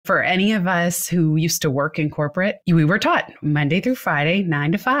For any of us who used to work in corporate, we were taught Monday through Friday,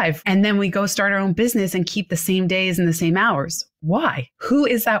 9 to 5. And then we go start our own business and keep the same days and the same hours. Why? Who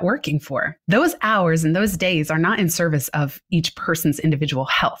is that working for? Those hours and those days are not in service of each person's individual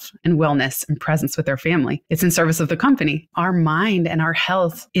health and wellness and presence with their family. It's in service of the company. Our mind and our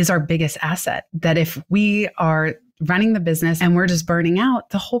health is our biggest asset. That if we are running the business and we're just burning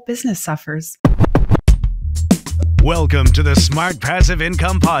out, the whole business suffers. Welcome to the Smart Passive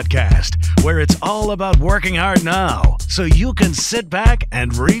Income Podcast, where it's all about working hard now so you can sit back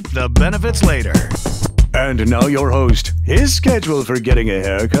and reap the benefits later. And now your host. His schedule for getting a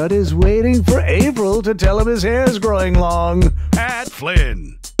haircut is waiting for April to tell him his hair's growing long. Pat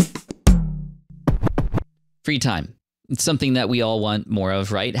Flynn. Free time. It's something that we all want more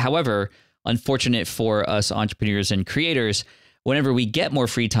of, right? However, unfortunate for us entrepreneurs and creators, whenever we get more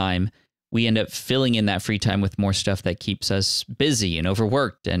free time, we end up filling in that free time with more stuff that keeps us busy and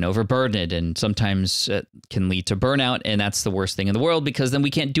overworked and overburdened, and sometimes can lead to burnout. And that's the worst thing in the world, because then we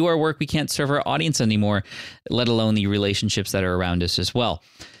can't do our work, we can't serve our audience anymore, let alone the relationships that are around us as well.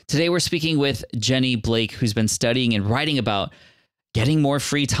 Today, we're speaking with Jenny Blake, who's been studying and writing about getting more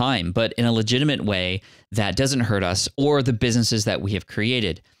free time, but in a legitimate way that doesn't hurt us or the businesses that we have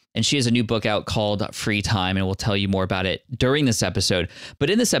created. And she has a new book out called Free Time, and we'll tell you more about it during this episode. But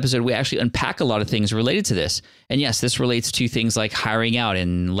in this episode, we actually unpack a lot of things related to this. And yes, this relates to things like hiring out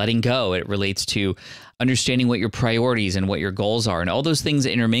and letting go. It relates to understanding what your priorities and what your goals are, and all those things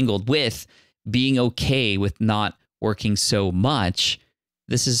intermingled with being okay with not working so much.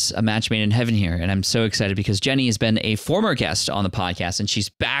 This is a match made in heaven here, and I'm so excited because Jenny has been a former guest on the podcast, and she's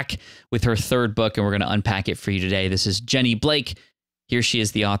back with her third book, and we're going to unpack it for you today. This is Jenny Blake. Here she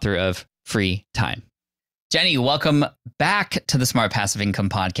is, the author of Free Time. Jenny, welcome back to the Smart Passive Income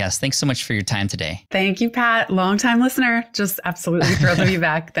Podcast. Thanks so much for your time today. Thank you, Pat. Long-time listener. Just absolutely thrilled to be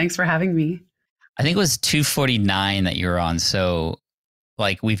back. Thanks for having me. I think it was 249 that you were on. So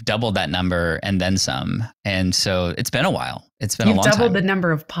we've doubled that number and then some. And so it's been a while. It's been a long time. You've doubled the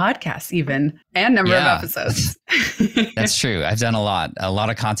number of podcasts even, and number of episodes. That's true. I've done a lot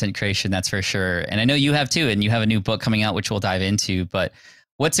of content creation, that's for sure. And I know you have too, and you have a new book coming out, which we'll dive into. But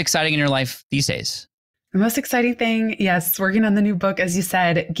what's exciting in your life these days? The most exciting thing, yes, working on the new book, as you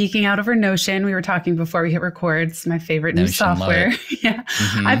said, geeking out over Notion. We were talking before we hit record. It's my favorite new software. Yeah,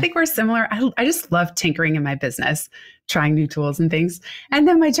 I think we're similar. I just love tinkering in my business, trying new tools and things. And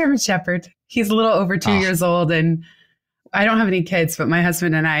then my German Shepherd, he's a little over 2 years old, and I don't have any kids, but my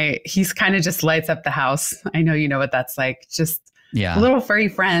husband and he's kind of just lights up the house. I know you know what that's like. Just little furry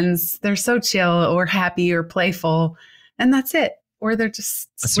friends. They're so chill or happy or playful, and that's it. Or they're just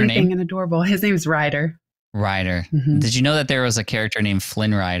sleeping and adorable. His name's Ryder. Ryder. Mm-hmm. Did you know that there was a character named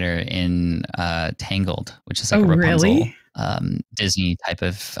Flynn Rider in Tangled, which is like a Rapunzel Disney type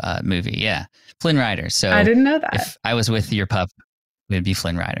of movie? Yeah, Flynn Rider. So I didn't know that. If I was with your pup, it would be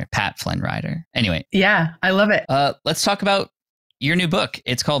Flynn Rider, Pat Flynn Rider. Anyway. Yeah, I love it. Let's talk about your new book.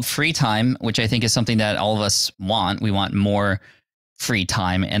 It's called Free Time, which I think is something that all of us want. We want more free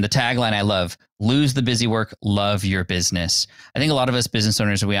time. And the tagline I love: lose the busy work, love your business. I think a lot of us business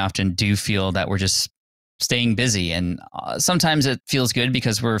owners, we often do feel that we're just staying busy. And sometimes it feels good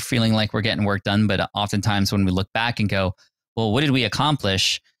because we're feeling like we're getting work done. But oftentimes when we look back and go, well, what did we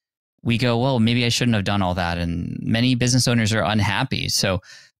accomplish? We go, well, maybe I shouldn't have done all that. And many business owners are unhappy. So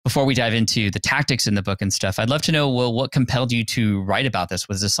before we dive into the tactics in the book and stuff, I'd love to know, well, what compelled you to write about this?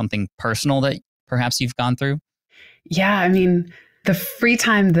 Was this something personal that perhaps you've gone through? Yeah, I mean, the free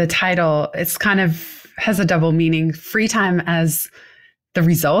time, the title, it's kind of has a double meaning. Free time as the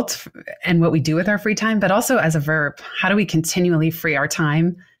result and what we do with our free time, but also as a verb. How do we continually free our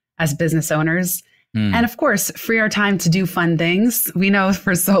time as business owners? And of course, free our time to do fun things. We know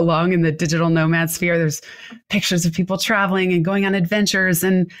for so long in the digital nomad sphere, there's pictures of people traveling and going on adventures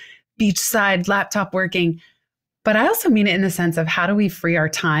and beachside laptop working. But I also mean it in the sense of how do we free our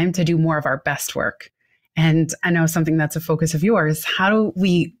time to do more of our best work? And I know something that's a focus of yours. How do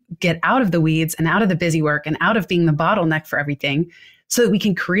we get out of the weeds and out of the busy work and out of being the bottleneck for everything so that we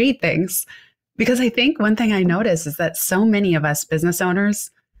can create things? Because I think one thing I notice is that so many of us business owners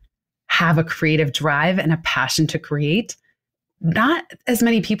have a creative drive and a passion to create. Not as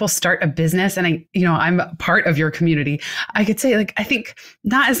many people start a business, and I'm part of your community. I could say, I think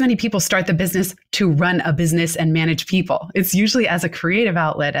not as many people start the business to run a business and manage people. It's usually as a creative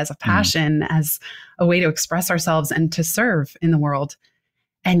outlet, as a passion, as a way to express ourselves and to serve in the world.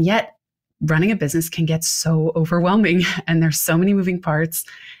 And yet running a business can get so overwhelming, and there's so many moving parts.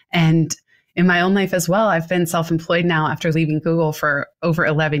 And in my own life as well, I've been self-employed now after leaving Google for over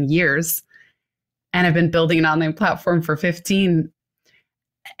 11 years. And I've been building an online platform for 15.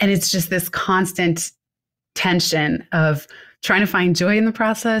 And it's just this constant tension of trying to find joy in the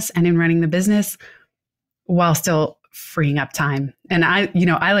process and in running the business while still freeing up time. And I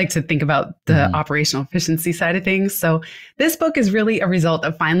like to think about the operational efficiency side of things. So this book is really a result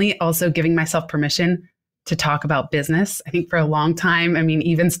of finally also giving myself permission to talk about business. I think for a long time, I mean,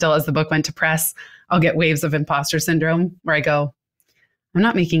 even still as the book went to press, I'll get waves of imposter syndrome where I go, I'm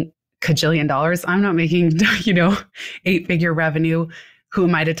not making $1 kajillion. I'm not making, 8-figure revenue. Who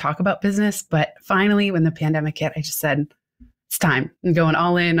am I to talk about business? But finally, when the pandemic hit, I just said, it's time. I'm going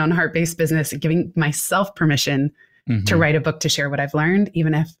all in on heart-based business and giving myself permission to write a book to share what I've learned,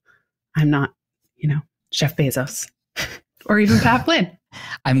 even if I'm not, Jeff Bezos or even Pat Flynn.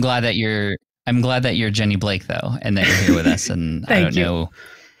 I'm glad that you're Jenny Blake though, and that you're here with us. And I don't know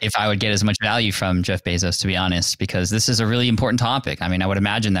if I would get as much value from Jeff Bezos, to be honest, because this is a really important topic. I mean, I would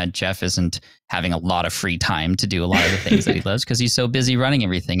imagine that Jeff isn't having a lot of free time to do a lot of the things that he loves because he's so busy running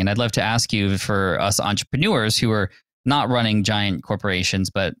everything. And I'd love to ask you, for us entrepreneurs who are not running giant corporations,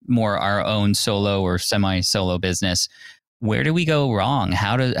 but more our own solo or semi-solo business, where do we go wrong?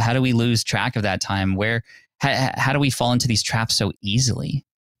 How do we lose track of that time? How do we fall into these traps so easily?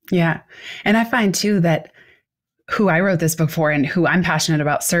 Yeah. And I find too that who I wrote this book for and who I'm passionate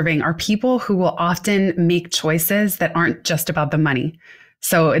about serving are people who will often make choices that aren't just about the money.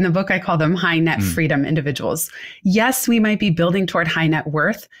 So in the book, I call them high net freedom individuals. Yes, we might be building toward high net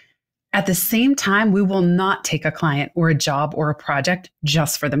worth. At the same time, we will not take a client or a job or a project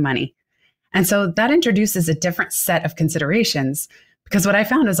just for the money. And so that introduces a different set of considerations, because what I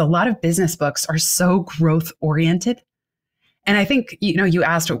found is a lot of business books are so growth oriented. And I think, you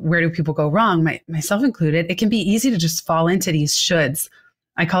asked, where do people go wrong? Myself included, it can be easy to just fall into these shoulds.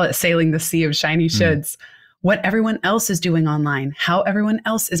 I call it sailing the sea of shiny shoulds. What everyone else is doing online, how everyone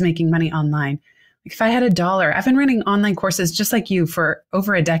else is making money online. Like if I had $1, I've been running online courses just like you for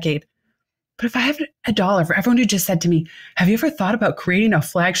over a decade. But if I have $1 for everyone who just said to me, have you ever thought about creating a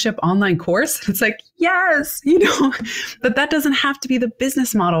flagship online course? It's like, yes, but that doesn't have to be the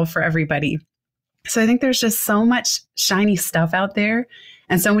business model for everybody. So I think there's just so much shiny stuff out there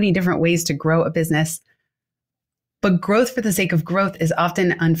and so many different ways to grow a business. But growth for the sake of growth is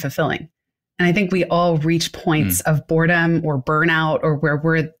often unfulfilling. And I think we all reach points of boredom or burnout or where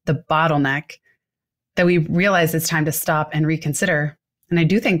we're the bottleneck that we realize it's time to stop and reconsider. And I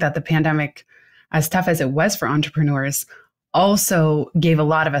do think that the pandemic, as tough as it was for entrepreneurs, also gave a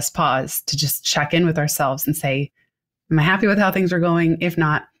lot of us pause to just check in with ourselves and say, am I happy with how things are going? If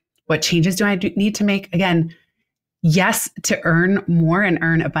not, what changes do I need to make? Again, yes, to earn more and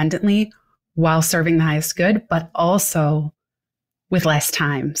earn abundantly while serving the highest good, but also with less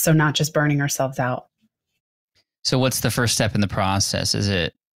time. So not just burning ourselves out. So what's the first step in the process? Is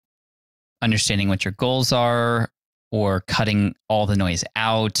it understanding what your goals are or cutting all the noise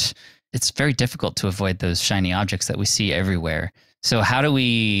out? It's very difficult to avoid those shiny objects that we see everywhere. So how do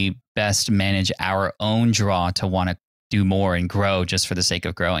we best manage our own draw to want to do more and grow just for the sake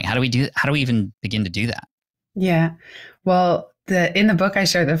of growing? How do we even begin to do that? Yeah. Well, in the book, I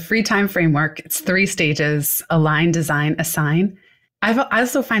share the free time framework. It's 3 stages: align, design, assign. I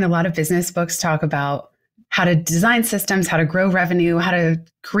also find a lot of business books talk about how to design systems, how to grow revenue, how to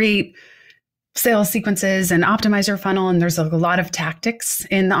create sales sequences and optimize your funnel. And there's a lot of tactics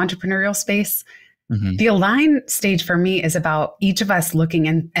in the entrepreneurial space. The align stage for me is about each of us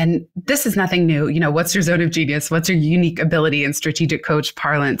looking and this is nothing new. What's your zone of genius? What's your unique ability in strategic coach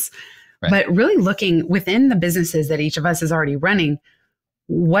parlance? Right. But really looking within the businesses that each of us is already running,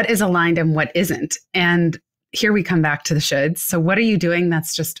 what is aligned and what isn't. And here we come back to the shoulds. So what are you doing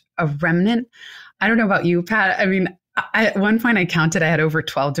that's just a remnant? I don't know about you, Pat. I mean, at one point I counted, I had over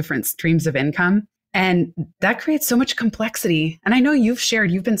 12 different streams of income. And that creates so much complexity. And I know you've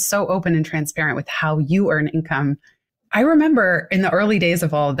been so open and transparent with how you earn income. I remember in the early days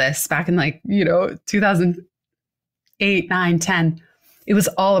of all of this, back in 2008, 9, 10, it was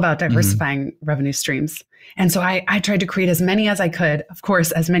all about diversifying revenue streams. And so I tried to create as many as I could, of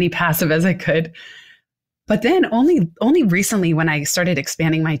course, as many passive as I could. But then only recently, when I started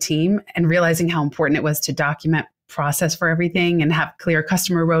expanding my team and realizing how important it was to document process for everything and have clear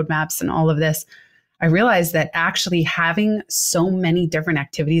customer roadmaps and all of this, I realized that actually having so many different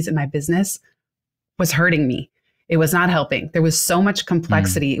activities in my business was hurting me. It was not helping. There was so much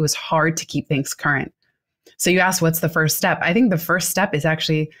complexity. It was hard to keep things current. So you asked, what's the first step? I think the first step is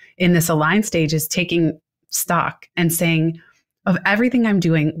actually in this align stage is taking stock and saying, of everything I'm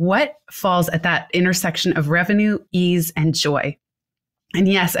doing, what falls at that intersection of revenue, ease, and joy? And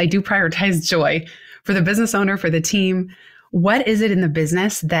yes, I do prioritize joy for the business owner, for the team. What is it in the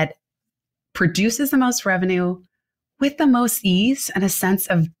business that produces the most revenue with the most ease and a sense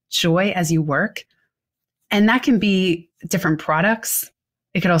of joy as you work. And that can be different products.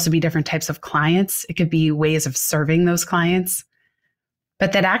 It could also be different types of clients. It could be ways of serving those clients,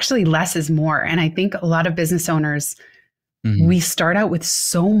 but that actually less is more. And I think a lot of business owners, we start out with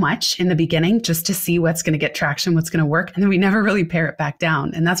so much in the beginning just to see what's going to get traction, what's going to work. And then we never really pare it back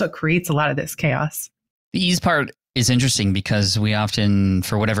down. And that's what creates a lot of this chaos. The ease part is interesting because we often,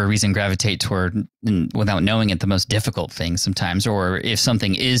 for whatever reason, gravitate toward, without knowing it, the most difficult thing sometimes. Or if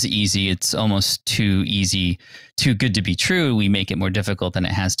something is easy, it's almost too easy, too good to be true. We make it more difficult than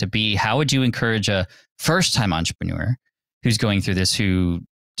it has to be. How would you encourage a first-time entrepreneur who's going through this, who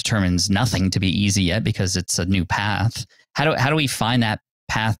determines nothing to be easy yet because it's a new path? How do we find that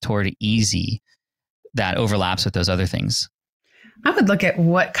path toward easy that overlaps with those other things? I would look at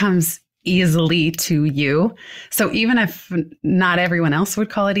what comes easily to you. So even if not everyone else would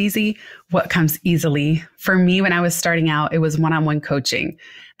call it easy, what comes easily? For me, when I was starting out, it was one-on-one coaching.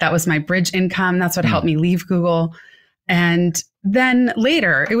 That was my bridge income. That's what helped me leave Google. And then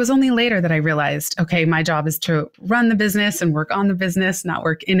later, it was only later that I realized, okay, my job is to run the business and work on the business, not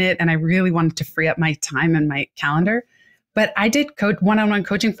work in it. And I really wanted to free up my time and my calendar. But I did one-on-one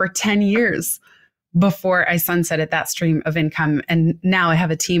coaching for 10 years before I sunsetted that stream of income. And now I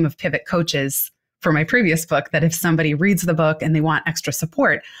have a team of pivot coaches for my previous book that if somebody reads the book and they want extra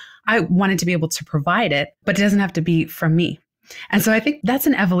support, I wanted to be able to provide it, but it doesn't have to be from me. And so I think that's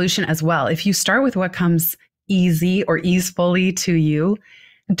an evolution as well. If you start with what comes easy or easefully to you,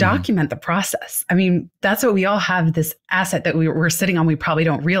 document the process. I mean, that's what we all have, this asset that we're sitting on, we probably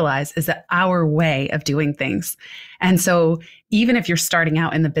don't realize, is that our way of doing things. And so even if you're starting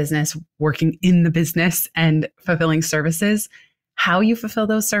out in the business, working in the business and fulfilling services, how you fulfill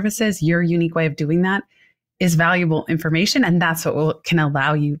those services, your unique way of doing that, is valuable information. And that's what can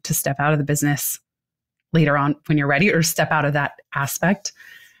allow you to step out of the business later on when you're ready, or step out of that aspect.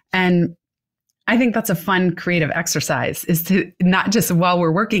 And I think that's a fun creative exercise, is to not just, while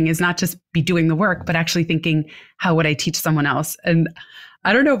we're working, is not just be doing the work, but actually thinking, how would I teach someone else? And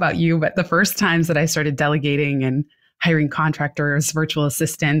I don't know about you, but the first times that I started delegating and hiring contractors, virtual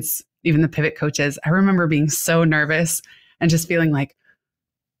assistants, even the pivot coaches, I remember being so nervous and just feeling like,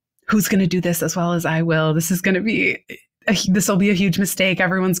 who's going to do this as well as I will? This will be a huge mistake.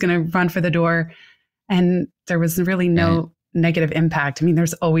 Everyone's going to run for the door. And there was really no negative impact. I mean,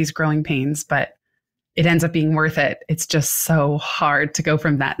 there's always growing pains, but it ends up being worth it. It's just so hard to go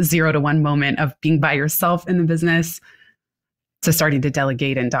from that 0 to 1 moment of being by yourself in the business to starting to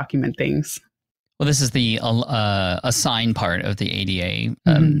delegate and document things. Well, this is the assign part of the ADA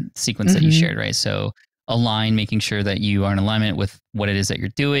sequence that you shared, right? So align, making sure that you are in alignment with what it is that you're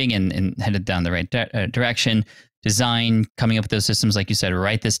doing and headed down the right direction. Design, coming up with those systems, like you said,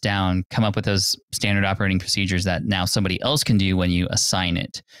 write this down, come up with those standard operating procedures that now somebody else can do when you assign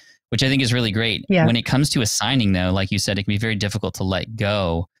it, which I think is really great. Yeah. When it comes to assigning, though, like you said, it can be very difficult to let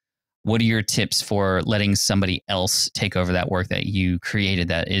go. What are your tips for letting somebody else take over that work that you created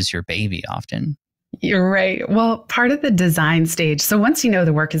that is your baby often? You're right. Well, part of the design stage. So once you know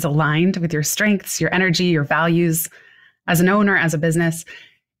the work is aligned with your strengths, your energy, your values as an owner, as a business,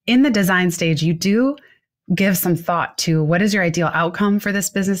 in the design stage, you do give some thought to what is your ideal outcome for this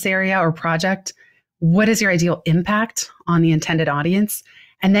business area or project? What is your ideal impact on the intended audience?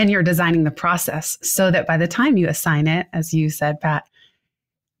 And then you're designing the process so that by the time you assign it, as you said, Pat,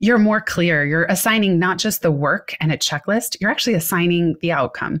 you're more clear. You're assigning not just the work and a checklist, you're actually assigning the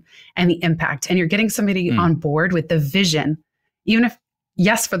outcome and the impact. And you're getting somebody on board with the vision. Even if,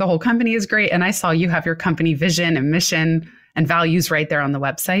 yes, for the whole company is great. And I saw you have your company vision and mission and values right there on the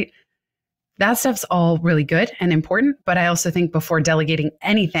website. That stuff's all really good and important. But I also think before delegating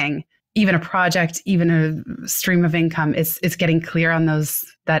anything, even a project, even a stream of income, it's getting clear on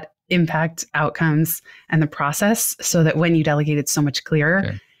that impact, outcomes, and the process, so that when you delegate, it's so much clearer.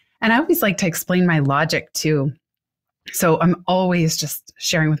 Sure. And I always like to explain my logic too. So I'm always just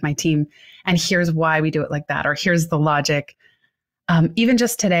sharing with my team, and here's why we do it like that, or here's the logic. Even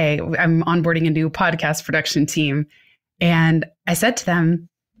just today, I'm onboarding a new podcast production team. And I said to them,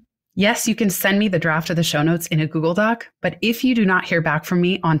 yes, you can send me the draft of the show notes in a Google Doc, but if you do not hear back from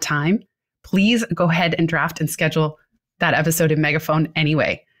me on time, please go ahead and draft and schedule that episode in Megaphone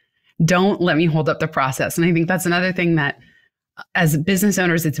anyway. Don't let me hold up the process. And I think that's another thing that as business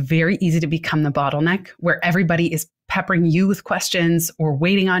owners, it's very easy to become the bottleneck where everybody is peppering you with questions or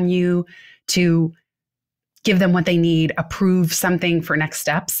waiting on you to give them what they need, approve something for next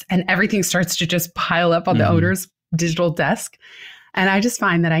steps. And everything starts to just pile up on the owner's digital desk. And I just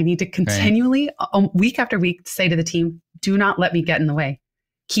find that I need to continually, week after week, say to the team, do not let me get in the way.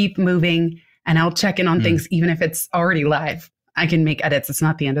 Keep moving. and I'll check in on things even if it's already live. I can make edits. It's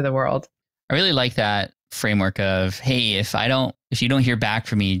not the end of the world. I really like that framework of, hey, if you don't hear back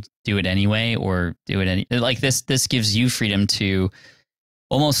from me, do it anyway, or do it like this gives you freedom to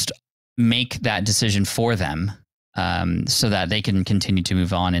almost make that decision for them, so that they can continue to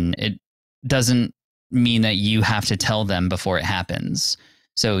move on. And it doesn't mean that you have to tell them before it happens.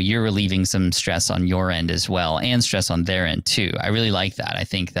 So you're relieving some stress on your end as well, and stress on their end too. I really like that. I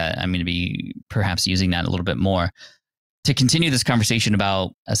think that I'm going to be perhaps using that a little bit more to continue this conversation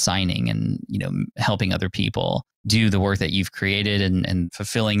about assigning and, helping other people do the work that you've created and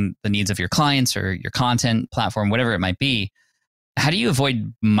fulfilling the needs of your clients or your content platform, whatever it might be. How do you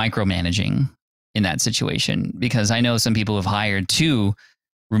avoid micromanaging in that situation? Because I know some people have hired to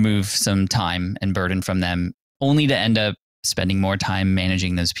remove some time and burden from them, only to end up spending more time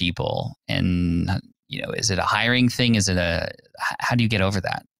managing those people. And, is it a hiring thing? How do you get over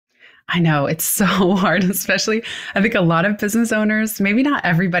that? I know it's so hard, especially I think a lot of business owners, maybe not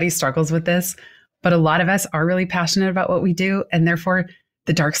everybody struggles with this, but a lot of us are really passionate about what we do. And therefore,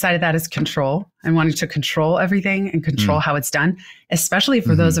 the dark side of that is control and wanting to control everything and control how it's done, especially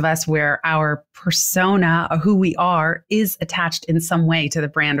for those of us where our persona or who we are is attached in some way to the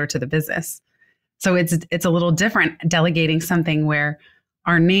brand or to the business. So it's a little different delegating something where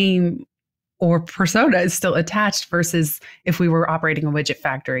our name or persona is still attached versus if we were operating a widget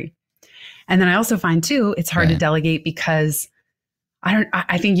factory. And then I also find too, it's hard to delegate because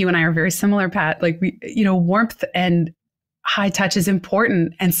I think you and I are very similar, Pat. Like warmth and high touch is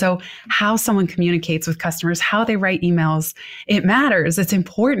important. And so how someone communicates with customers, how they write emails, it matters. It's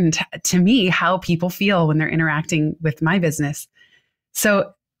important to me how people feel when they're interacting with my business.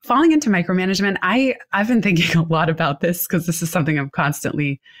 So falling into micromanagement, I've been thinking a lot about this because this is something I'm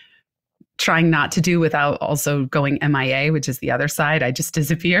constantly trying not to do without also going MIA, which is the other side. I just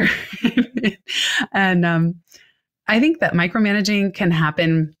disappear. And I think that micromanaging can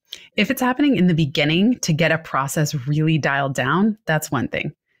happen if it's happening in the beginning to get a process really dialed down. That's one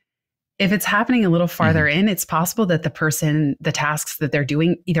thing. If it's happening a little farther in, it's possible that the tasks that they're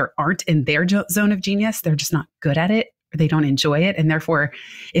doing either aren't in their zone of genius, they're just not good at it, or they don't enjoy it, and therefore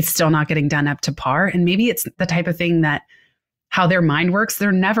it's still not getting done up to par. And maybe it's the type of thing that how their mind works,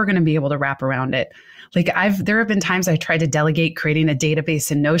 they're never going to be able to wrap around it. Like there have been times I tried to delegate creating a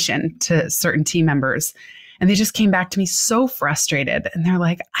database in Notion to certain team members, and they just came back to me so frustrated. And they're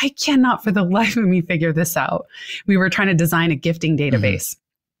like, I cannot for the life of me figure this out. We were trying to design a gifting database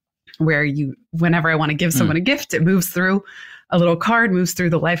where whenever I want to give someone a gift, it moves through a little card, moves through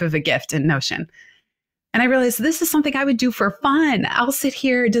the life of a gift in Notion. And I realized this is something I would do for fun. I'll sit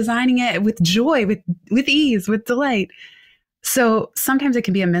here designing it with joy, with ease, with delight. So sometimes it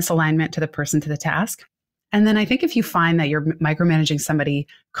can be a misalignment to the person to the task. And then I think if you find that you're micromanaging somebody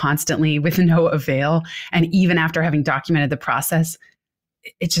constantly with no avail, and even after having documented the process,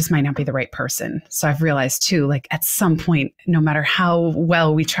 it just might not be the right person. So I've realized too, like at some point, no matter how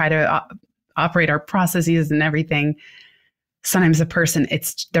well we try to operate our processes and everything, sometimes the person,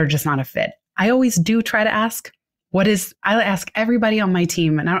 they're just not a fit. I always do try to ask, I ask everybody on my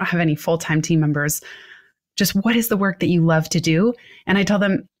team, and I don't have any full-time team members, just what is the work that you love to do? And I tell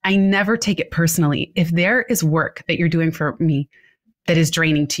them, I never take it personally. If there is work that you're doing for me that is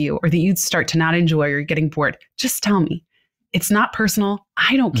draining to you, or that you'd start to not enjoy, or you're getting bored, just tell me. It's not personal.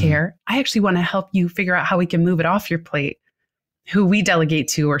 I don't care. I actually want to help you figure out how we can move it off your plate, who we delegate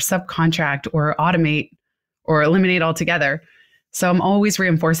to or subcontract or automate or eliminate altogether. So I'm always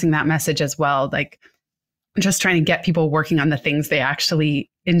reinforcing that message as well. Like just trying to get people working on the things they actually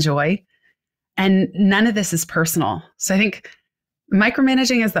enjoy. And none of this is personal. So I think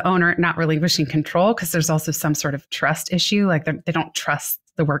micromanaging as the owner, not relinquishing control, because there's also some sort of trust issue. Like they don't trust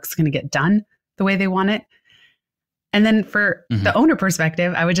the work's going to get done the way they want it. And then for the owner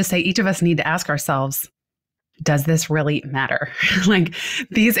perspective, I would just say each of us need to ask ourselves, does this really matter? Like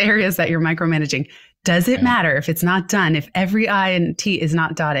these areas that you're micromanaging, does it matter if it's not done? If every I and T is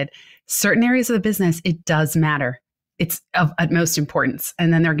not dotted? Certain areas of the business, it does matter. It's of utmost importance.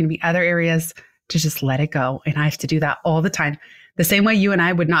 And then there are going to be other areas to just let it go. And I have to do that all the time. The same way you and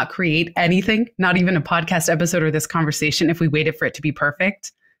I would not create anything, not even a podcast episode or this conversation, if we waited for it to be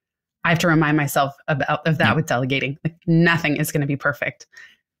perfect. I have to remind myself of that with delegating. Like nothing is going to be perfect.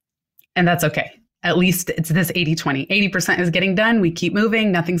 And that's okay. At least it's this 80-20. 80% is getting done. We keep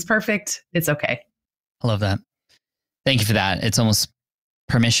moving. Nothing's perfect. It's okay. I love that. Thank you for that. It's almost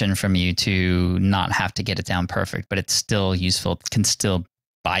permission from you to not have to get it down perfect, but it's still useful. It can still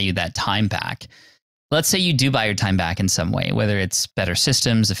buy you that time back. Let's say you do buy your time back in some way, whether it's better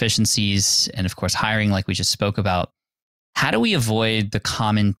systems, efficiencies, and of course, hiring like we just spoke about. How do we avoid the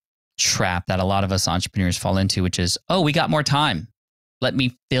common trap that a lot of us entrepreneurs fall into, which is, oh, we got more time. Let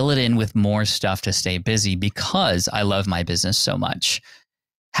me fill it in with more stuff to stay busy because I love my business so much.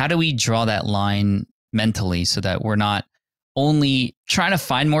 How do we draw that line mentally so that we're not only trying to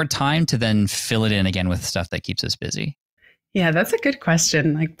find more time to then fill it in again with stuff that keeps us busy? Yeah, that's a good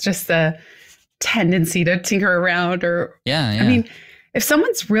question. Like just the tendency to tinker around I mean, if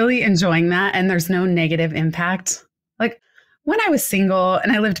someone's really enjoying that and there's no negative impact, like when I was single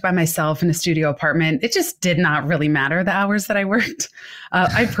and I lived by myself in a studio apartment, it just did not really matter the hours that I worked.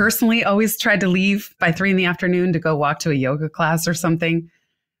 I personally always tried to leave by 3 p.m. to go walk to a yoga class or something.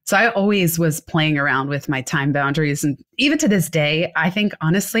 So I always was playing around with my time boundaries. And even to this day, I think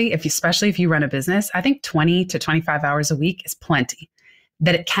honestly, especially if you run a business, I think 20 to 25 hours a week is plenty.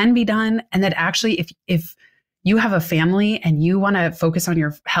 That it can be done. And that actually, if you have a family and you want to focus on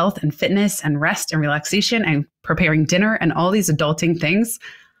your health and fitness and rest and relaxation and preparing dinner and all these adulting things,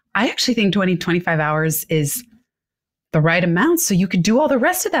 I actually think 20, 25 hours is the right amount. So you could do all the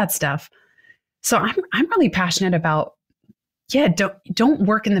rest of that stuff. So I'm really passionate about, don't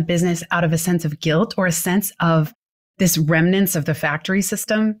work in the business out of a sense of guilt or a sense of this remnants of the factory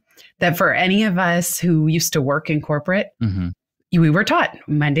system that for any of us who used to work in corporate, we were taught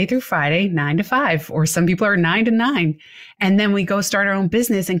Monday through Friday, 9 to 5, or some people are 9 to 9. And then we go start our own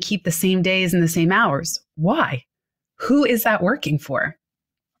business and keep the same days and the same hours. Why? Who is that working for?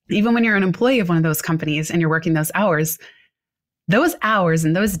 Even when you're an employee of one of those companies and you're working those hours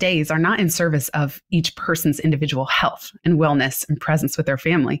and those days are not in service of each person's individual health and wellness and presence with their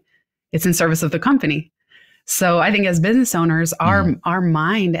family. It's in service of the company. So I think as business owners, our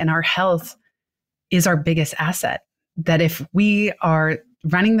mind and our health is our biggest asset. That if we are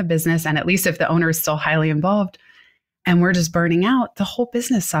running the business, and at least if the owner is still highly involved and we're just burning out, the whole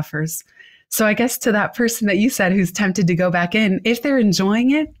business suffers. So I guess to that person that you said who's tempted to go back in, if they're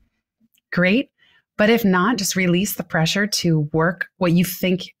enjoying it, great. But if not, just release the pressure to work what you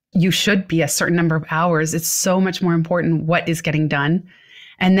think you should be a certain number of hours. It's so much more important what is getting done.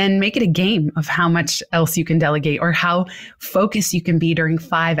 And then make it a game of how much else you can delegate or how focused you can be during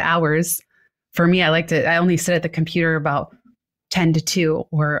 5 hours. For me, I only sit at the computer about 10 to 2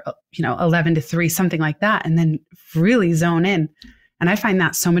 or 11 to 3, something like that, and then really zone in. And I find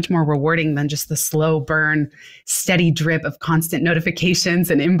that so much more rewarding than just the slow burn, steady drip of constant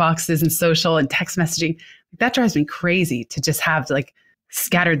notifications and inboxes and social and text messaging. That drives me crazy to just have like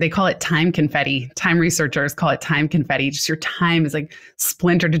scattered. They call it time confetti. Time researchers call it time confetti. Just your time is like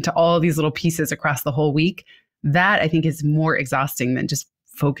splintered into all these little pieces across the whole week. That I think is more exhausting than just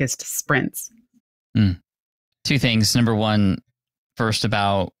focused sprints. 2 things. Number one, first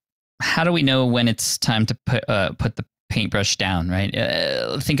about how do we know when it's time to put the paintbrush down, right?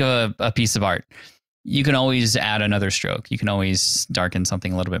 Think of a piece of art. You can always add another stroke. You can always darken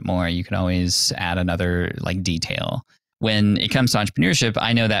something a little bit more. You can always add another like detail. When it comes to entrepreneurship,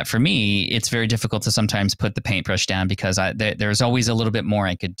 I know that for me, it's very difficult to sometimes put the paintbrush down because there's always a little bit more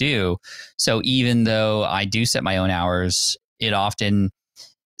I could do. So even though I do set my own hours, it often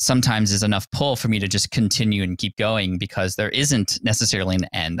sometimes is enough pull for me to just continue and keep going because there isn't necessarily an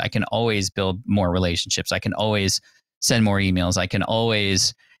end. I can always build more relationships. I can always send more emails. I can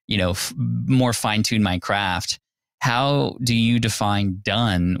always, more fine tune my craft. How do you define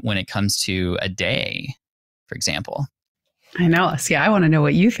done when it comes to a day, for example? I know. See, I want to know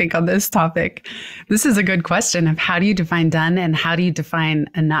what you think on this topic. This is a good question of how do you define done and how do you define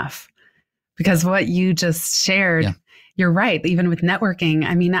enough? Because what you just shared, you're right. Even with networking,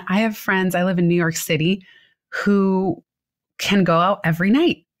 I mean, I have friends, I live in New York City, who can go out every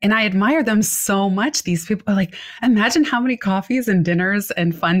night. And I admire them so much. These people are like, imagine how many coffees and dinners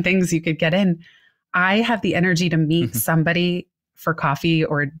and fun things you could get in. I have the energy to meet somebody for coffee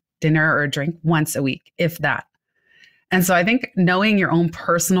or dinner or a drink once a week, if that. And so I think knowing your own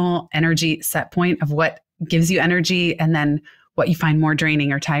personal energy set point of what gives you energy and then what you find more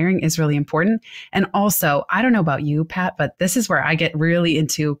draining or tiring is really important. And also, I don't know about you, Pat, but this is where I get really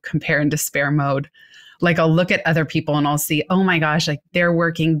into compare and despair mode. Like I'll look at other people and I'll see, oh my gosh, like they're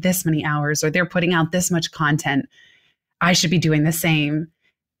working this many hours or they're putting out this much content. I should be doing the same.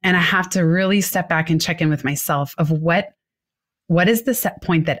 And I have to really step back and check in with myself of what is the set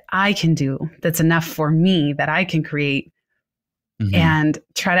point that I can do that's enough for me that I can create and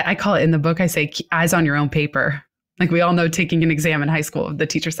try to, I call it in the book, I say eyes on your own paper. Like we all know taking an exam in high school, the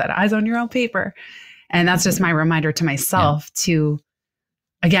teacher said, eyes on your own paper. And that's just my reminder to myself to,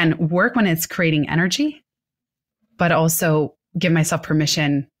 again, work when it's creating energy, but also give myself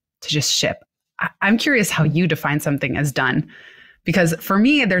permission to just ship. I'm curious how you define something as done, because for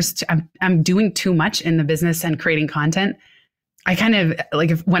me, I'm doing too much in the business and creating content I kind of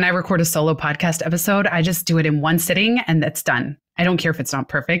like when I record a solo podcast episode, I just do it in one sitting and that's done. I don't care if it's not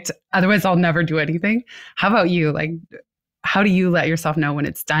perfect. Otherwise, I'll never do anything. How about you? Like, how do you let yourself know when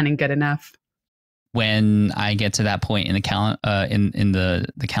it's done and good enough? When I get to that point in the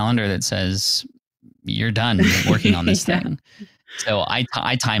the calendar that says you're done working on this thing. So I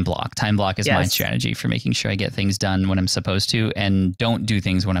time block. Time block is my strategy for making sure I get things done when I'm supposed to and don't do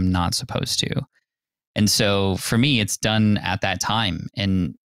things when I'm not supposed to. And so for me, it's done at that time,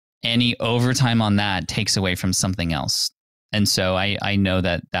 and any overtime on that takes away from something else. And so I know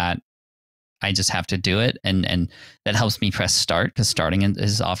that I just have to do it. And that helps me press start, because starting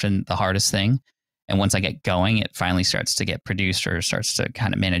is often the hardest thing. And once I get going, it finally starts to get produced or starts to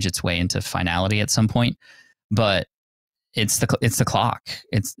kind of manage its way into finality at some point. But it's the clock.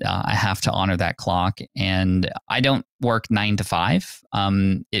 I have to honor that clock, and I don't work 9 to 5.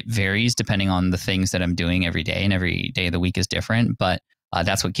 It varies depending on the things that I'm doing every day, and every day of the week is different. But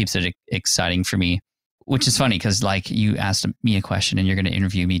that's what keeps it exciting for me. Which is funny because, like, you asked me a question and you're going to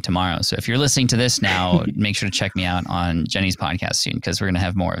interview me tomorrow. So if you're listening to this now, make sure to check me out on Jenny's podcast soon, because we're going to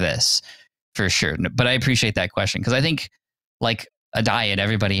have more of this for sure. But I appreciate that question, because I think, like a diet,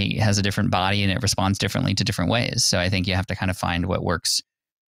 everybody has a different body and it responds differently to different ways. So I think you have to kind of find what works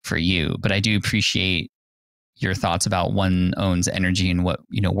for you. But I do appreciate your thoughts about one owns energy and what,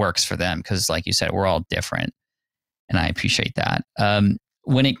 works for them. Because like you said, we're all different. And I appreciate that.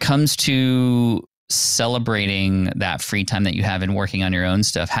 When it comes to celebrating that free time that you have and working on your own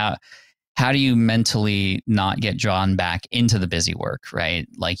stuff, how do you mentally not get drawn back into the busy work, right?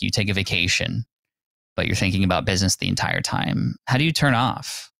 Like you take a vacation, but you're thinking about business the entire time. How do you turn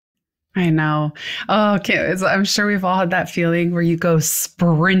off? I know. Oh, okay. I'm sure we've all had that feeling where you go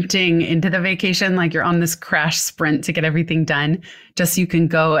sprinting into the vacation, like you're on this crash sprint to get everything done, just so you can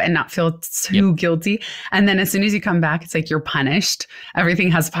go and not feel too guilty. And then as soon as you come back, it's like you're punished. Everything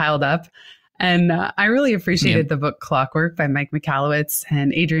has piled up. And I really appreciated the book Clockwork by Mike Michalowicz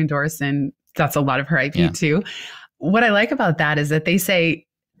and Adrienne Dorson. That's a lot of her IP too. What I like about that is that they say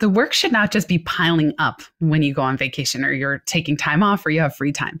the work should not just be piling up when you go on vacation or you're taking time off or you have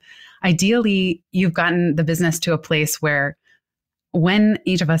free time. Ideally, you've gotten the business to a place where when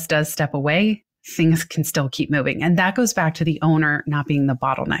each of us does step away, things can still keep moving. And that goes back to the owner not being the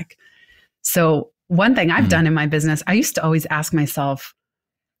bottleneck. So one thing I've done in my business, I used to always ask myself,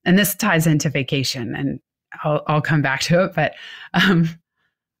 and this ties into vacation, and I'll come back to it, but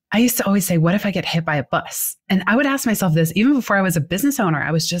I used to always say, what if I get hit by a bus? And I would ask myself this even before I was a business owner. I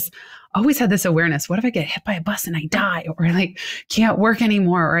was just always had this awareness. What if I get hit by a bus and I die, or like can't work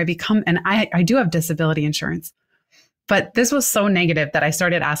anymore, or I become, and I do have disability insurance. But this was so negative that I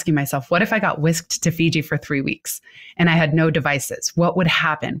started asking myself, what if I got whisked to Fiji for 3 weeks and I had no devices? What would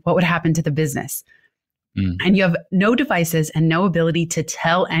happen? What would happen to the business? And you have no devices and no ability to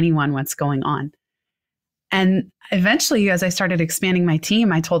tell anyone what's going on. And eventually, as I started expanding my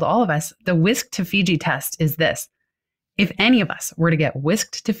team, I told all of us the whisk to Fiji test is this. If any of us were to get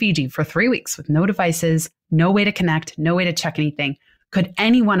whisked to Fiji for 3 weeks with no devices, no way to connect, no way to check anything, could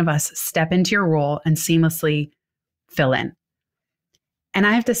any one of us step into your role and seamlessly fill in? And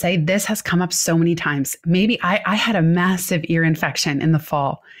I have to say, this has come up so many times. Maybe I had a massive ear infection in the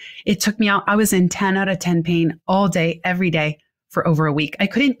fall. It took me out. I was in 10 out of 10 pain all day, every day for over a week. I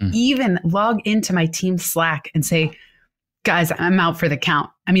couldn't even log into my team Slack and say, guys, I'm out for the count.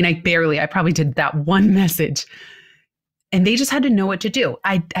 I mean, I probably did that one message. And they just had to know what to do.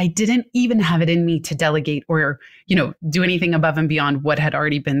 I didn't even have it in me to delegate or, do anything above and beyond what had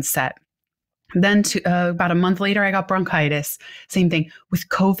already been set. Then about a month later, I got bronchitis. Same thing with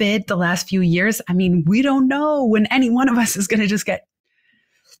COVID the last few years. I mean, we don't know when any one of us is going to just get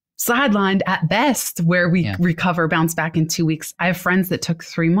sidelined at best, where we recover, bounce back in 2 weeks. I have friends that took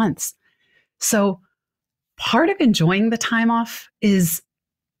 3 months. So part of enjoying the time off is,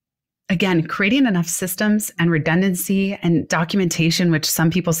 again, creating enough systems and redundancy and documentation, which some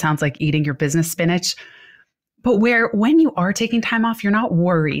people sounds like eating your business spinach. But when you are taking time off, you're not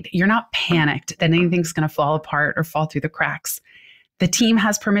worried. You're not panicked that anything's going to fall apart or fall through the cracks. The team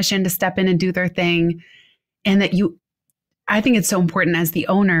has permission to step in and do their thing. And I think it's so important as the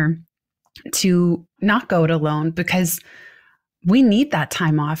owner to not go it alone, because we need that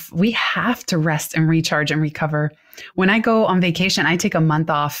time off. We have to rest and recharge and recover. When I go on vacation, I take a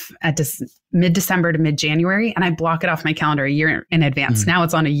month off at mid-December to mid-January, and I block it off my calendar a year in advance. Now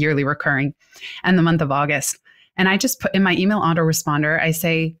it's on a yearly recurring, and the month of August. And I just put in my email autoresponder, I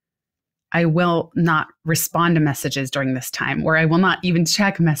say, I will not respond to messages during this time, or I will not even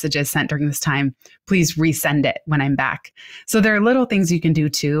check messages sent during this time. Please resend it when I'm back. So there are little things you can do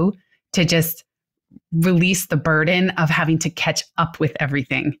too to just release the burden of having to catch up with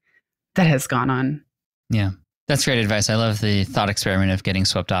everything that has gone on. Yeah. That's great advice. I love the thought experiment of getting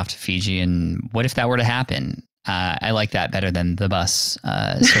swept off to Fiji. And what if that were to happen? I like that better than the bus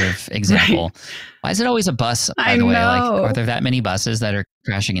sort of example. Right. Why is it always a bus, by the way? Like, are there that many buses that are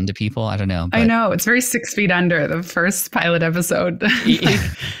crashing into people? I don't know. But I know. It's very 6 Feet Under, the first pilot episode.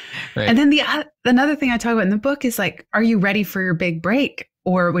 Right. And then another thing I talk about in the book is like, are you ready for your big break,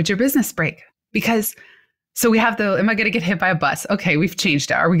 or would your business break? Because so we have am I going to get hit by a bus? Okay, we've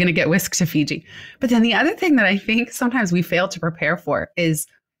changed it. Are we going to get whisked to Fiji? But then the other thing that I think sometimes we fail to prepare for is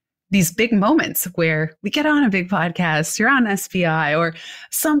these big moments where we get on a big podcast, you're on SPI, or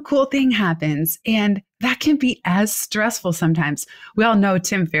some cool thing happens. And that can be as stressful sometimes. We all know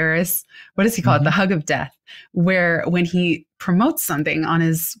Tim Ferriss, what does he call it? The hug of death, where when he promotes something on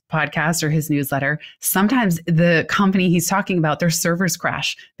his podcast or his newsletter, sometimes the company he's talking about, their servers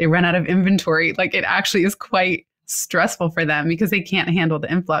crash. They run out of inventory. Like, it actually is quite stressful for them because they can't handle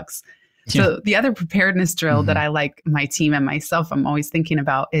the influx. Yeah. So the other preparedness drill that I like my team and myself, I'm always thinking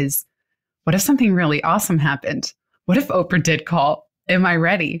about is, what if something really awesome happened? What if Oprah did call? Am I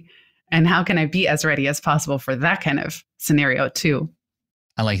ready? And how can I be as ready as possible for that kind of scenario too?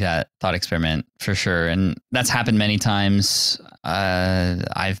 I like that thought experiment for sure. And that's happened many times.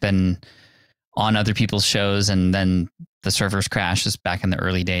 I've been on other people's shows and then the servers crash just back in the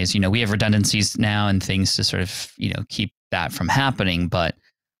early days. We have redundancies now and things to sort of, keep that from happening. But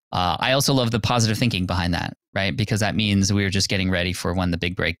I also love the positive thinking behind that, right? Because that means we're just getting ready for when the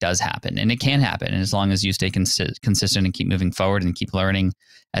big break does happen. And it can happen. And as long as you stay consistent and keep moving forward and keep learning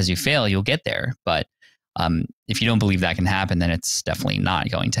as you fail, you'll get there. But if you don't believe that can happen, then it's definitely not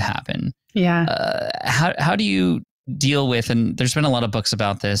going to happen. Yeah. How do you deal with, and there's been a lot of books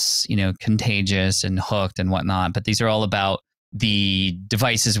about this, Contagious and Hooked and whatnot, but these are all about the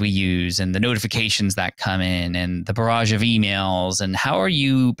devices we use and the notifications that come in and the barrage of emails. And how are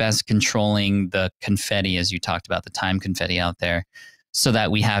you best controlling the confetti, as you talked about, the time confetti out there, so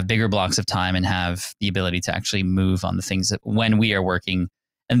that we have bigger blocks of time and have the ability to actually move on the things that when we are working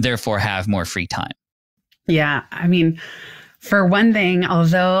and therefore have more free time? Yeah. I mean, for one thing,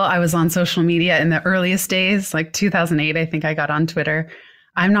 although I was on social media in the earliest days, like 2008, I think I got on Twitter,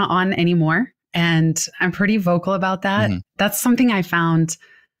 I'm not on anymore. And I'm pretty vocal about that. That's something I found.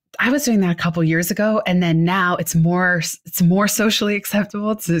 I was doing that a couple years ago. And then now it's more socially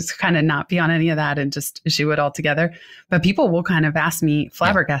acceptable to kind of not be on any of that and just issue it all together. But people will kind of ask me,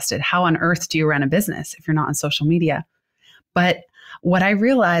 flabbergasted, how on earth do you run a business if you're not on social media? But what I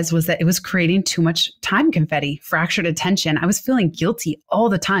realized was that it was creating too much time confetti, fractured attention. I was feeling guilty all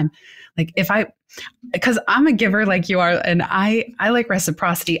the time. Like because I'm a giver like you are, and I like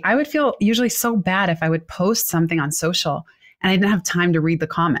reciprocity. I would feel usually so bad if I would post something on social and I didn't have time to read the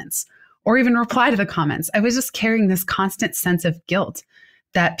comments or even reply to the comments. I was just carrying this constant sense of guilt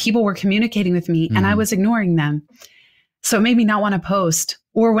that people were communicating with me and I was ignoring them. So it made me not want to post.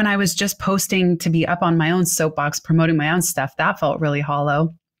 Or when I was just posting to be up on my own soapbox, promoting my own stuff, that felt really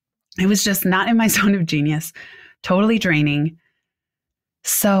hollow. It was just not in my zone of genius, totally draining.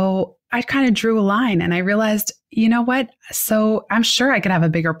 So I kind of drew a line and I realized, you know what? So I'm sure I could have a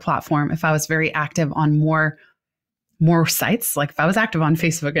bigger platform if I was very active on more sites. Like if I was active on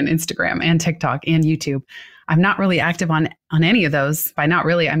Facebook and Instagram and TikTok and YouTube. I'm not really active on any of those. By not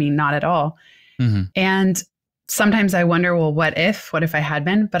really, I mean not at all. And sometimes I wonder, well, what if I had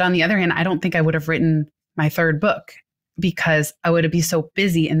been? But on the other hand, I don't think I would have written my third book because I would be so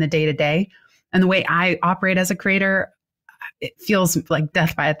busy in the day-to-day. And the way I operate as a creator, it feels like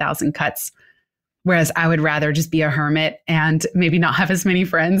death by 1,000 cuts. Whereas I would rather just be a hermit and maybe not have as many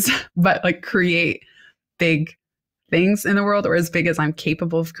friends, but like create big things in the world, or as big as I'm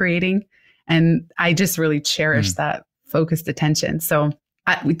capable of creating. And I just really cherish that focused attention. So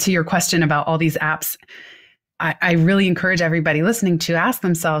to your question about all these apps, I really encourage everybody listening to ask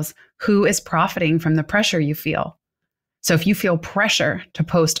themselves, who is profiting from the pressure you feel? So if you feel pressure to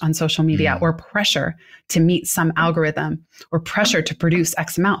post on social media or pressure to meet some algorithm or pressure to produce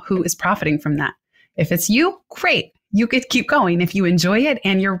X amount, who is profiting from that? If it's you, great. You could keep going. If you enjoy it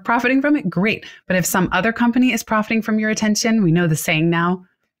and you're profiting from it, great. But if some other company is profiting from your attention, we know the saying now,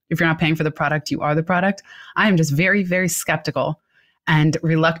 if you're not paying for the product, you are the product. I am just very, very skeptical and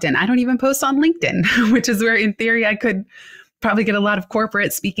reluctant. I don't even post on LinkedIn, which is where in theory I could probably get a lot of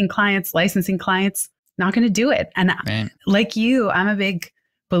corporate speaking clients, licensing clients. Not going to do it. And like you, I'm a big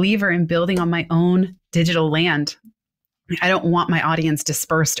believer in building on my own digital land. I don't want my audience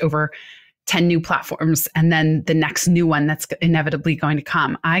dispersed over 10 new platforms and then the next new one that's inevitably going to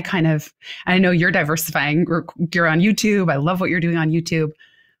come. I know you're diversifying. You're on YouTube. I love what you're doing on YouTube.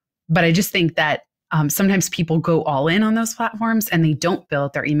 But I just think that Sometimes people go all in on those platforms and they don't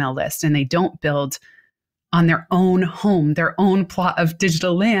build their email list and they don't build on their own home, their own plot of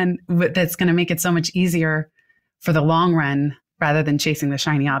digital land that's going to make it so much easier for the long run rather than chasing the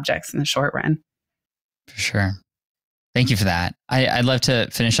shiny objects in the short run. For sure. Thank you for that. I'd love to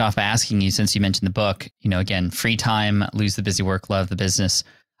finish off by asking you, since you mentioned the book, again, free time, lose the busy work, love the business,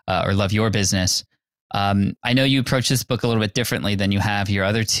 or love your business. I know you approach this book a little bit differently than you have your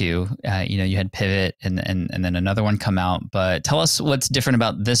other two. You had Pivot and then another one come out. But tell us what's different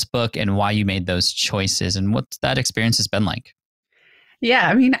about this book and why you made those choices and what that experience has been like. Yeah,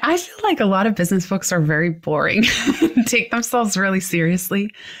 I mean, I feel like a lot of business books are very boring, take themselves really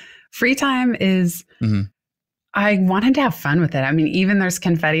seriously. Free time is, I wanted to have fun with it. I mean, even there's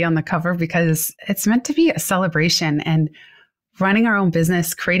confetti on the cover because it's meant to be a celebration, and running our own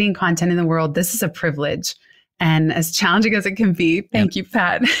business, creating content in the world, this is a privilege. And as challenging as it can be, thank you,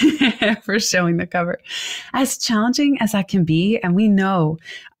 Pat, for showing the cover. As challenging as that can be, and we know,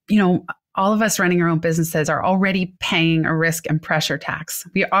 all of us running our own businesses are already paying a risk and pressure tax.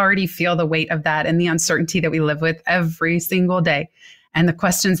 We already feel the weight of that and the uncertainty that we live with every single day. And the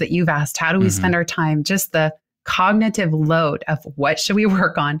questions that you've asked, how do we spend our time? Just the cognitive load of what should we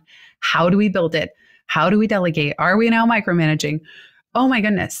work on? How do we build it? How do we delegate? Are we now micromanaging? Oh my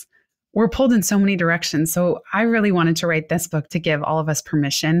goodness, we're pulled in so many directions. So I really wanted to write this book to give all of us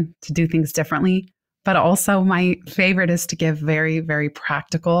permission to do things differently. But also my favorite is to give very, very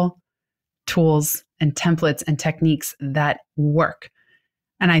practical tools and templates and techniques that work.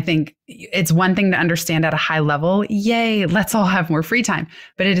 And I think it's one thing to understand at a high level, yay, let's all have more free time.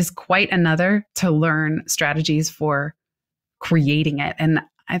 But it is quite another to learn strategies for creating it. And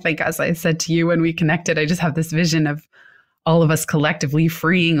I think, as I said to you when we connected, I just have this vision of all of us collectively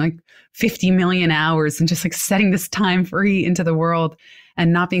freeing like 50 million hours and just like setting this time free into the world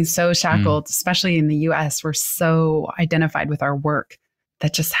and not being so shackled, especially in the US. We're so identified with our work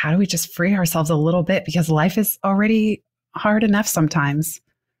that just how do we just free ourselves a little bit, because life is already hard enough sometimes.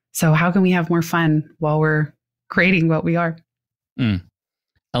 So how can we have more fun while we're creating what we are? I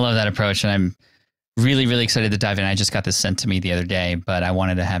love that approach. And I'm really, really excited to dive in. I just got this sent to me the other day, but I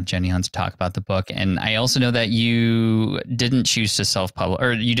wanted to have Jenny on to talk about the book. And I also know that you didn't choose to self-publish,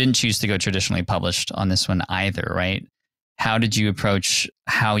 or you didn't choose to go traditionally published on this one either, right? How did you approach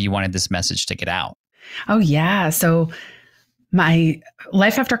how you wanted this message to get out? Oh, yeah. So my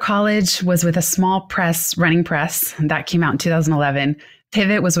life after college was with a small press, Running Press, that came out in 2011.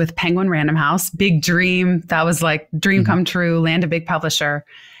 Pivot was with Penguin Random House. Big dream. That was like dream come true, land a big publisher.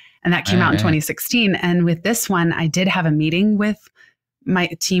 And that came out in 2016. And with this one, I did have a meeting with my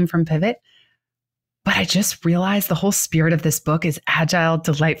team from Pivot. But I just realized the whole spirit of this book is agile,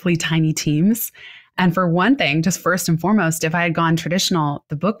 delightfully tiny teams. And for one thing, just first and foremost, if I had gone traditional,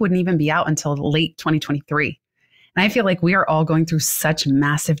 the book wouldn't even be out until late 2023. And I feel like we are all going through such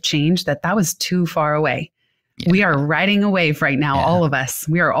massive change that was too far away. Yeah. We are riding a wave right now, all of us.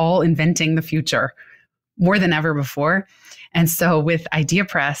 We are all inventing the future more than ever before. And so with Idea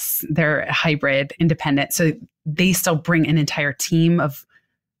Press, they're hybrid, independent. So they still bring an entire team of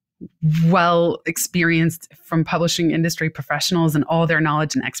well-experienced from publishing industry professionals and all their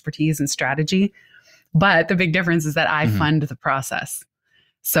knowledge and expertise and strategy. But the big difference is that I fund the process.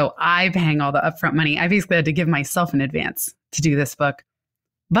 So I'm paying all the upfront money. I basically had to give myself an advance to do this book.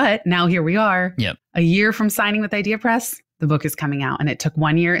 But now here we are, a year from signing with Idea Press, the book is coming out. And it took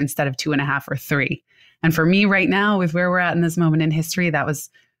 1 year instead of 2.5 or 3. And for me right now, with where we're at in this moment in history, that was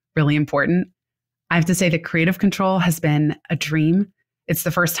really important. I have to say that creative control has been a dream. It's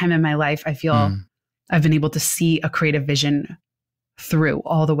the first time in my life I feel I've been able to see a creative vision through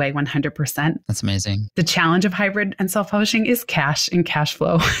all the way 100%. That's amazing. The challenge of hybrid and self-publishing is cash and cash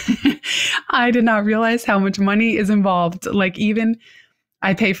flow. I did not realize how much money is involved. Like even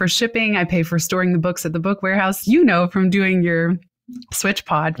I pay for shipping, I pay for storing the books at the book warehouse, from doing your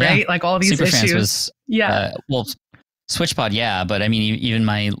SwitchPod, right? Yeah. Like all these Superfans issues. SwitchPod, but I mean, even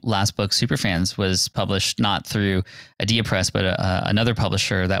my last book, Superfans, was published not through Idea Press, but another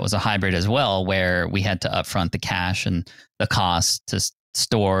publisher that was a hybrid as well, where we had to upfront the cash and the cost to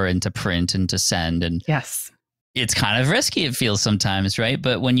store and to print and to send. And it's kind of risky, it feels sometimes, right?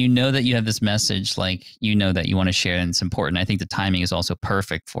 But when you know that you have this message, like you know that you want to share and it's important, I think the timing is also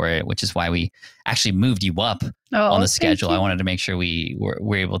perfect for it, which is why we actually moved you up on the schedule. I wanted to make sure we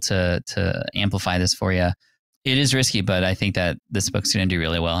were able to amplify this for you. It is risky, but I think that this book's going to do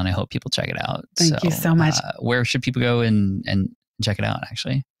really well, and I hope people check it out. Thank you so much. Where should people go and check it out,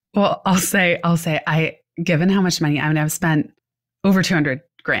 actually? Well, I'll say, given how much money, I've spent over $200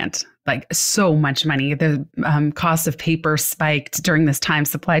 grant, like so much money. The cost of paper spiked during this time,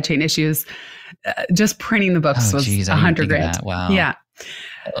 supply chain issues. Just printing the books was $100,000. Wow. Yeah.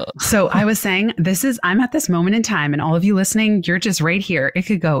 So I was saying, I'm at this moment in time, and all of you listening, you're just right here. It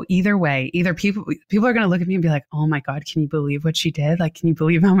could go either way. Either people are going to look at me and be like, oh my God, can you believe what she did? Like, can you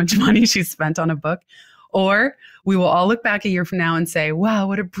believe how much money she spent on a book? Or we will all look back a year from now and say, wow,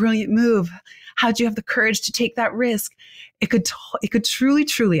 what a brilliant move. How'd you have the courage to take that risk? It could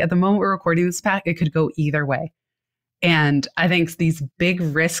truly, at the moment we're recording this, Pat, it could go either way. And I think these big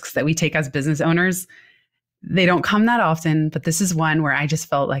risks that we take as business owners, they don't come that often, but this is one where I just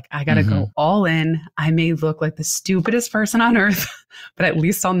felt like I got to go all in. I may look like the stupidest person on earth, but at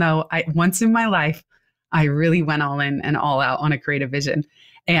least I'll know once in my life, I really went all in and all out on a creative vision.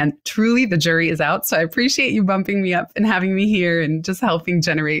 And truly, the jury is out. So I appreciate you bumping me up and having me here and just helping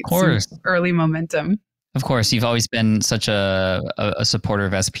generate some early momentum. Of course, you've always been such a supporter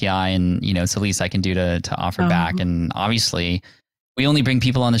of SPI, and it's the least I can do to offer back. And obviously, we only bring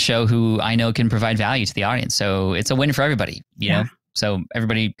people on the show who I know can provide value to the audience. So it's a win for everybody, you know? So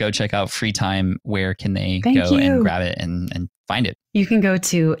everybody go check out Free Time. Where can they go and grab it and find it? You can go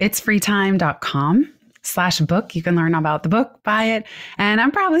to itsfreetime.com/book. You can learn about the book, buy it. And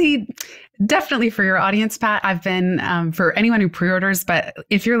I'm definitely for your audience, Pat, I've been for anyone who pre-orders, but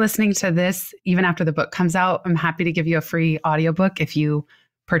if you're listening to this, even after the book comes out, I'm happy to give you a free audiobook if you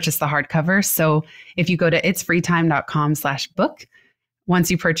purchase the hardcover. So if you go to itsfreetime.com/book,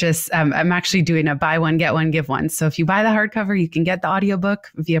 once you purchase, I'm actually doing a buy one, get one, give one. So if you buy the hardcover, you can get the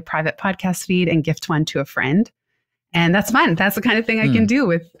audiobook via private podcast feed and gift one to a friend. And that's fun. That's the kind of thing I can do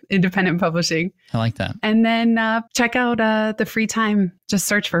with independent publishing. I like that. And then check out the Free Time. Just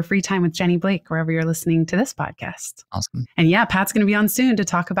search for Free Time with Jenny Blake, wherever you're listening to this podcast. Awesome. And yeah, Pat's going to be on soon to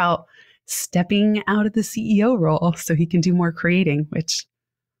talk about stepping out of the CEO role so he can do more creating, which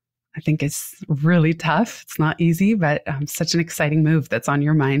I think is really tough. It's not easy, but such an exciting move that's on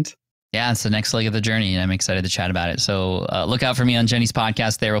your mind. Yeah, it's the next leg of the journey, and I'm excited to chat about it. So look out for me on Jenny's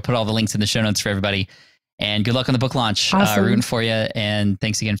podcast there. We'll put all the links in the show notes for everybody. And good luck on the book launch. Awesome. Rooting for you. And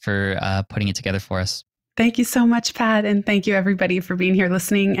thanks again for putting it together for us. Thank you so much, Pat. And thank you, everybody, for being here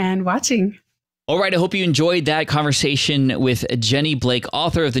listening and watching. All right. I hope you enjoyed that conversation with Jenny Blake,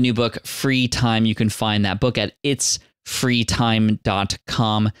 author of the new book, Free Time. You can find that book at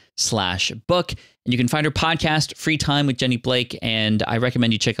itsfreetime.com/book. And you can find her podcast, Free Time with Jenny Blake. And I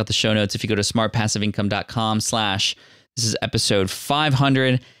recommend you check out the show notes if you go to smartpassiveincome.com/ this is episode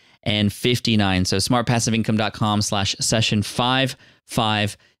 559. So smartpassiveincome.com/session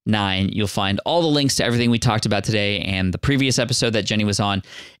 559. You'll find all the links to everything we talked about today and the previous episode that Jenny was on.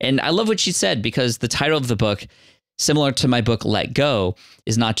 And I love what she said, because the title of the book, similar to my book, Let Go,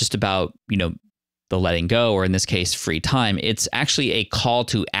 is not just about, the letting go, or in this case, free time. It's actually a call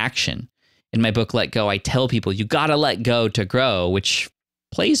to action. In my book, Let Go, I tell people you got to let go to grow, which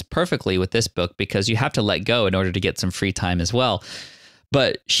plays perfectly with this book because you have to let go in order to get some free time as well.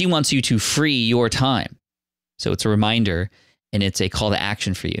 But she wants you to free your time. So it's a reminder, and it's a call to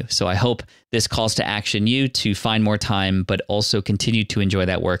action for you. So I hope this calls to action you to find more time, but also continue to enjoy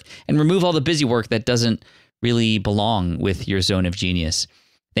that work and remove all the busy work that doesn't really belong with your zone of genius.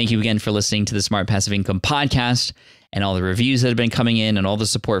 Thank you again for listening to the Smart Passive Income podcast and all the reviews that have been coming in and all the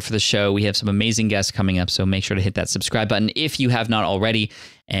support for the show. We have some amazing guests coming up, so make sure to hit that subscribe button if you have not already.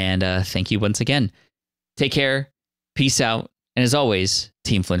 And thank you once again. Take care. Peace out. And as always,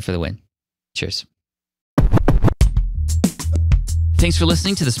 Team Flynn for the win. Cheers. Thanks for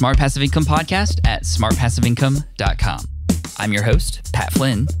listening to the Smart Passive Income podcast at smartpassiveincome.com. I'm your host, Pat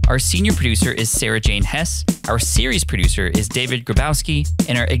Flynn. Our senior producer is Sarah Jane Hess. Our series producer is David Grabowski.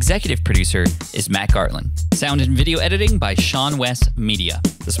 And our executive producer is Matt Gartland. Sound and video editing by Sean West Media.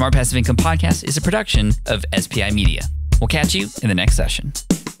 The Smart Passive Income podcast is a production of SPI Media. We'll catch you in the next session.